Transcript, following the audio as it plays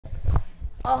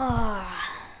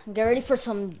Get ready for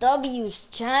some W's,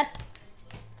 chat.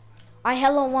 I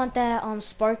hella want that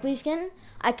sparkly skin.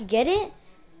 I could get it.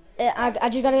 I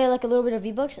just gotta get like a little bit of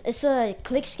V-Bucks. It's a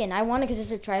click skin. I want it because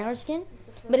it's a tryhard skin.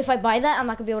 But if I buy that, I'm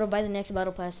not gonna be able to buy the next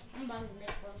battle pass. I'm buying the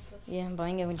next battle pass. Yeah, I'm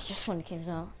buying it just when it comes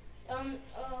out. Wait,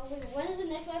 when is the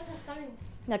next battle pass coming?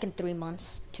 Like in 3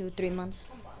 months, 2-3 months.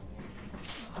 I'm buying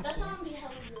it. That's not gonna be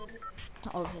hella good.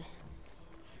 Okay.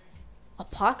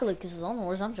 Apocalypse is Zone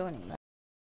Wars. I'm joining that.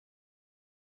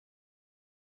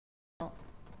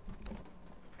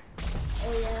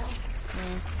 Oh yeah.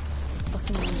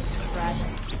 Fucking trash.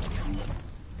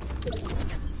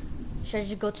 Should I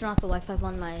just go turn off the Wi-Fi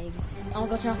on my? I'll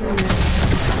go turn off the Wi-Fi.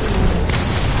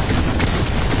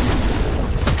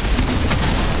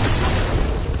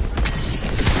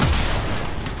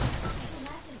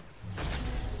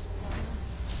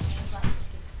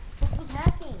 What was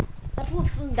hacking?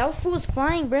 That fool was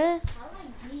flying, bruh. I like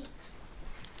geeks.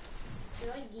 You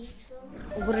like geeks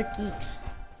though? What are geeks?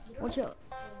 What's your?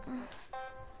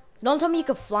 Don't tell me you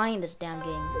can fly in this damn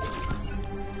game.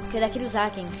 Okay, that kid was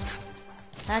hacking.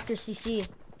 Hacker CC.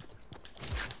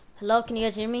 Hello, can you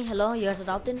guys hear me? Hello, you guys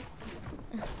adopted?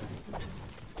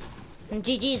 And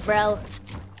GG's, bro.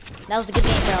 That was a good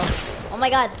game, bro. Oh my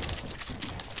god.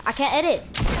 I can't edit.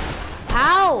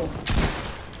 How?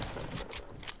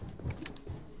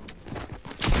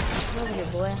 Get over here,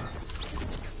 boy.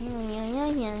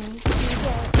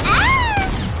 Ah!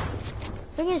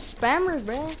 Freaking spammers,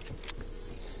 bro.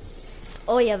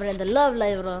 Oh yeah, bro, the love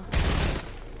life, bro.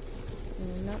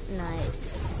 Not nice.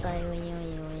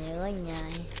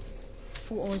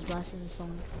 Who always blasts the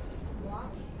song? I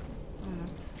don't know.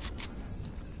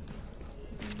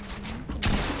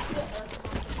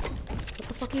 What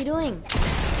the fuck are you doing?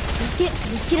 This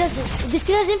kid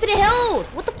has infinite health.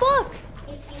 What the fuck?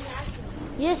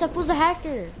 Yes, that was a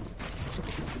hacker.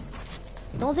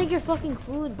 Don't take your fucking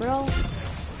food, bro.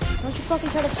 Don't you fucking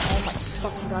try to. Oh my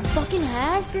fucking god. Fucking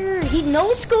hacker. He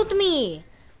no-scoped me.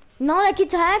 No, that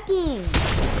kid's hacking.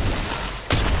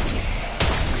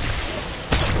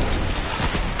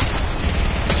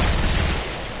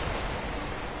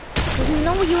 Cause you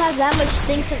know you have that much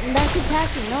things and that kid's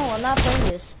hacking. No, I'm not playing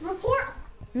this. Report.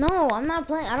 No, I'm not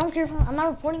playing. I don't care if I'm not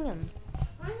reporting him.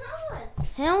 Why not?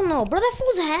 Hell no, bro. That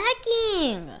fool's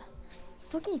hacking.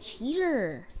 Fucking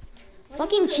cheater.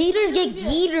 Fucking cheaters get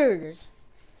geeters.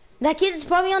 That kid's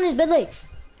probably on his bed like.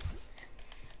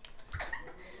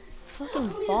 Fucking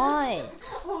bot.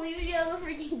 Only if you have a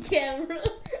freaking camera.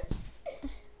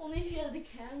 Only if you have the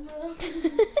camera.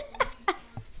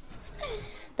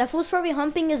 That fool's probably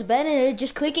humping his bed and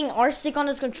just clicking R stick on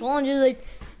his control and just like.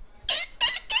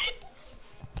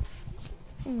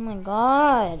 Oh my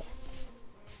god.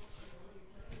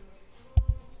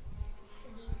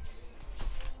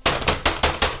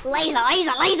 Laser.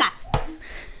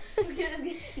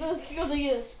 No, let's go through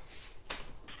this.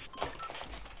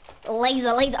 Laser.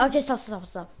 Okay,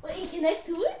 stop. Wait, it connects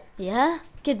to it? Yeah?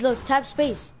 Kid, look, tap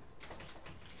space.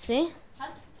 See? Wait,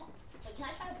 can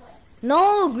I try to play?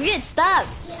 No, Grit, stop.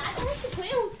 Yeah, I can actually play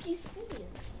on PC.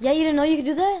 Yeah, you didn't know you could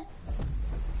do that?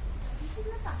 PC's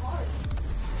not that hard.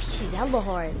 PC's hella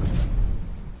hard.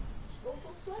 Go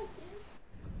full swipe,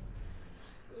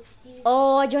 dude.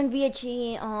 Oh, I joined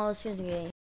VHE. Oh, excuse me.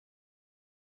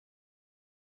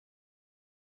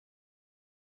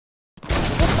 What the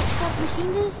fuck? You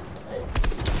seen this?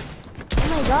 Oh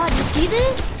my god, you see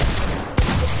this?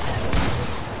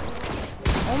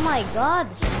 Oh my god.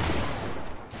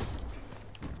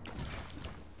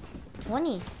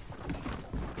 20.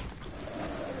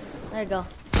 There you go.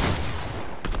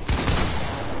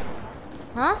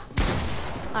 Huh?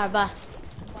 Alright, bye.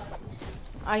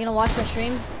 Are you gonna watch my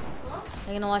stream? Huh?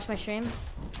 Are you gonna watch my stream?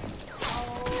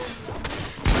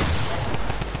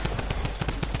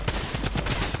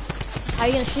 How are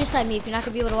you gonna stream snipe me if you're not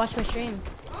gonna be able to watch my stream?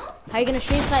 Huh? How are you gonna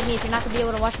stream snipe me if you're not gonna be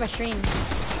able to watch my stream?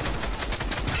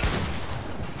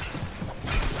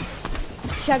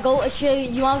 Should I go?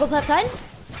 You wanna go play outside?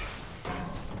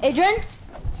 Adrian?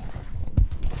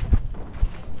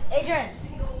 Adrian?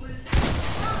 You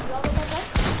wanna go play outside?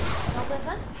 You wanna play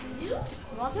outside? You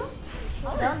want to?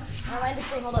 I'm done. I'll end the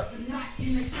stream, hold up.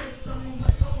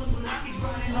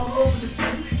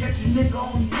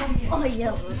 Oh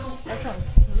yeah, bro. That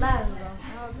sounds mad, bro. I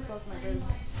don't know what the fuck my brother.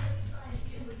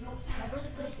 My brother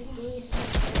plays the gays.